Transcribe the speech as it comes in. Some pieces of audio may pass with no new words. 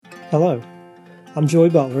Hello, I'm Joey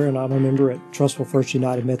Butler, and I'm a member at Trustful First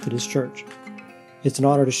United Methodist Church. It's an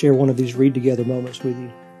honor to share one of these read-together moments with you.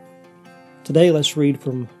 Today, let's read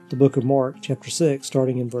from the book of Mark, chapter 6,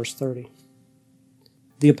 starting in verse 30.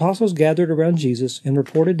 The apostles gathered around Jesus and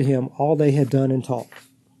reported to him all they had done and taught.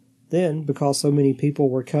 Then, because so many people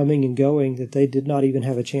were coming and going that they did not even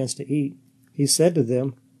have a chance to eat, he said to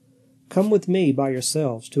them, "Come with me by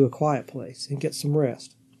yourselves to a quiet place and get some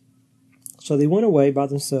rest." So they went away by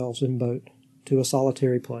themselves in boat to a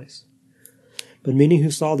solitary place. But many who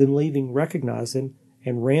saw them leaving recognized them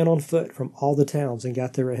and ran on foot from all the towns and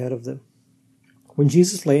got there ahead of them. When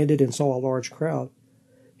Jesus landed and saw a large crowd,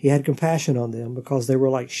 he had compassion on them because they were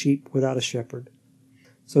like sheep without a shepherd.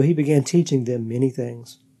 So he began teaching them many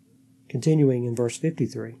things. Continuing in verse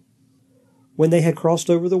 53. When they had crossed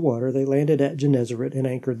over the water, they landed at Gennesaret and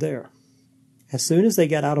anchored there. As soon as they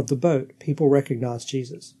got out of the boat, people recognized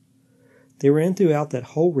Jesus. They ran throughout that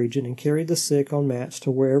whole region and carried the sick on mats to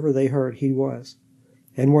wherever they heard he was.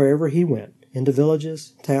 And wherever he went, into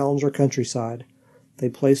villages, towns, or countryside, they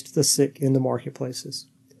placed the sick in the marketplaces.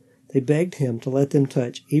 They begged him to let them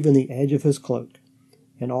touch even the edge of his cloak,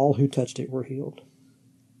 and all who touched it were healed.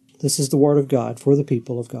 This is the word of God for the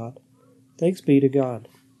people of God. Thanks be to God.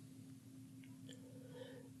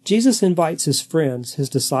 Jesus invites his friends, his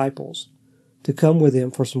disciples, to come with him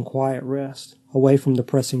for some quiet rest, away from the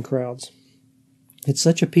pressing crowds. It's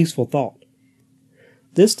such a peaceful thought.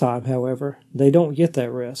 This time, however, they don't get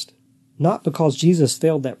that rest, not because Jesus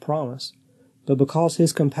failed that promise, but because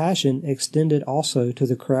his compassion extended also to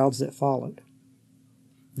the crowds that followed.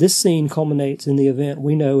 This scene culminates in the event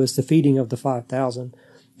we know as the feeding of the 5,000,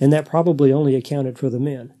 and that probably only accounted for the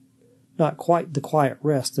men, not quite the quiet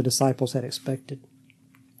rest the disciples had expected.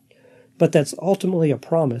 But that's ultimately a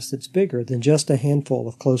promise that's bigger than just a handful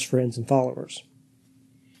of close friends and followers.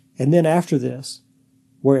 And then after this,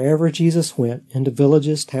 wherever Jesus went, into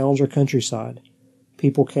villages, towns, or countryside,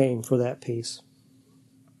 people came for that peace.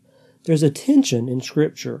 There's a tension in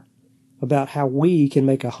Scripture about how we can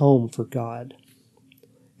make a home for God.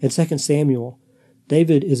 In 2 Samuel,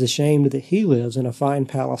 David is ashamed that he lives in a fine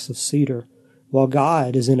palace of cedar, while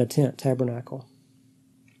God is in a tent tabernacle.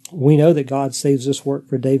 We know that God saves this work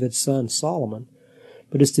for David's son Solomon,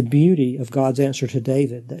 but it's the beauty of God's answer to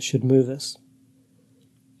David that should move us.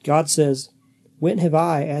 God says, "When have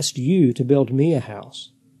I asked you to build me a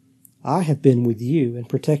house? I have been with you and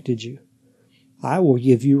protected you. I will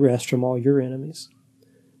give you rest from all your enemies.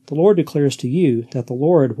 The Lord declares to you that the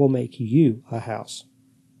Lord will make you a house."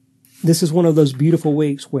 This is one of those beautiful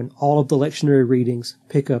weeks when all of the lectionary readings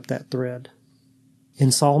pick up that thread.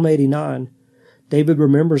 In Psalm 89, David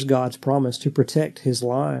remembers God's promise to protect his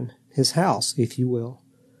line, his house, if you will,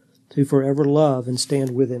 to forever love and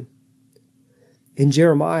stand with him. In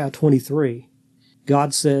Jeremiah 23,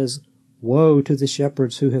 God says, "Woe to the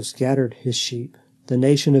shepherds who have scattered his sheep, the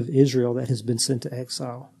nation of Israel that has been sent to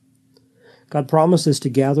exile." God promises to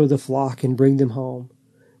gather the flock and bring them home,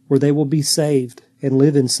 where they will be saved and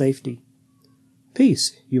live in safety.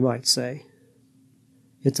 Peace, you might say.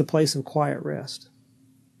 It's a place of quiet rest.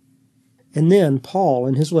 And then Paul,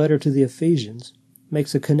 in his letter to the Ephesians,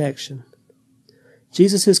 makes a connection.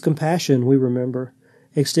 Jesus' compassion, we remember,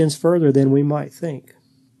 extends further than we might think.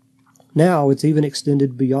 Now it's even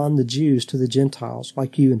extended beyond the Jews to the Gentiles,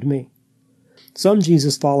 like you and me. Some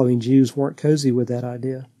Jesus-following Jews weren't cozy with that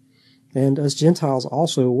idea, and us Gentiles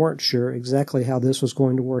also weren't sure exactly how this was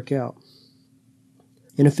going to work out.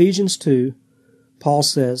 In Ephesians 2, Paul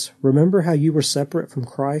says, "Remember how you were separate from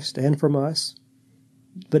Christ and from us?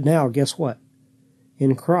 But now, guess what?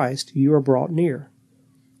 In Christ you are brought near.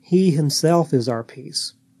 He himself is our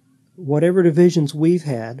peace. Whatever divisions we've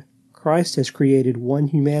had, Christ has created one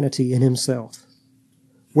humanity in himself.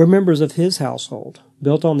 We're members of his household,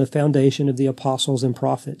 built on the foundation of the apostles and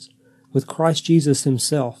prophets, with Christ Jesus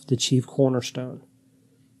himself the chief cornerstone."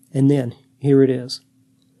 And then, here it is.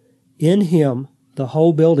 "In him the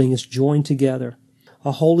whole building is joined together,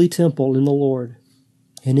 a holy temple in the Lord.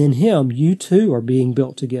 And in him you too are being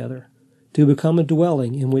built together, to become a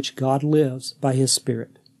dwelling in which God lives by his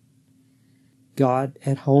Spirit." God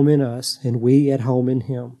at home in us, and we at home in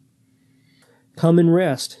him. Come and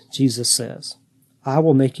rest, Jesus says. I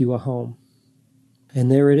will make you a home. And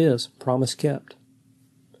there it is, promise kept.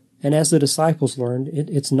 And as the disciples learned,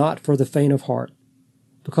 it's not for the faint of heart,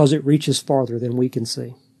 because it reaches farther than we can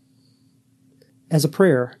see. As a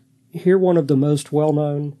prayer, hear one of the most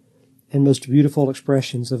well-known and most beautiful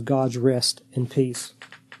expressions of God's rest and peace.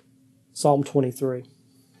 Psalm 23.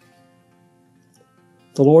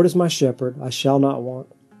 The Lord is my shepherd, I shall not want.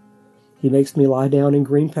 He makes me lie down in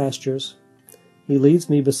green pastures. He leads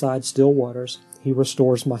me beside still waters. He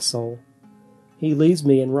restores my soul. He leads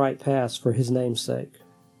me in right paths for His name's sake.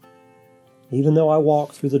 Even though I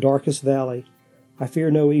walk through the darkest valley, I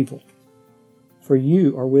fear no evil. For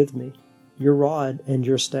You are with me. Your rod and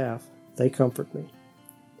Your staff, they comfort me.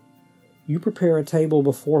 You prepare a table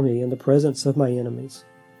before me in the presence of my enemies.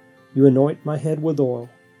 You anoint my head with oil.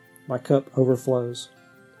 My cup overflows.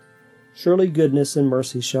 Surely goodness and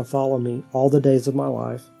mercy shall follow me all the days of my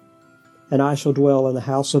life, and I shall dwell in the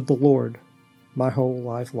house of the Lord my whole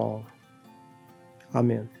life long.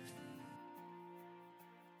 Amen.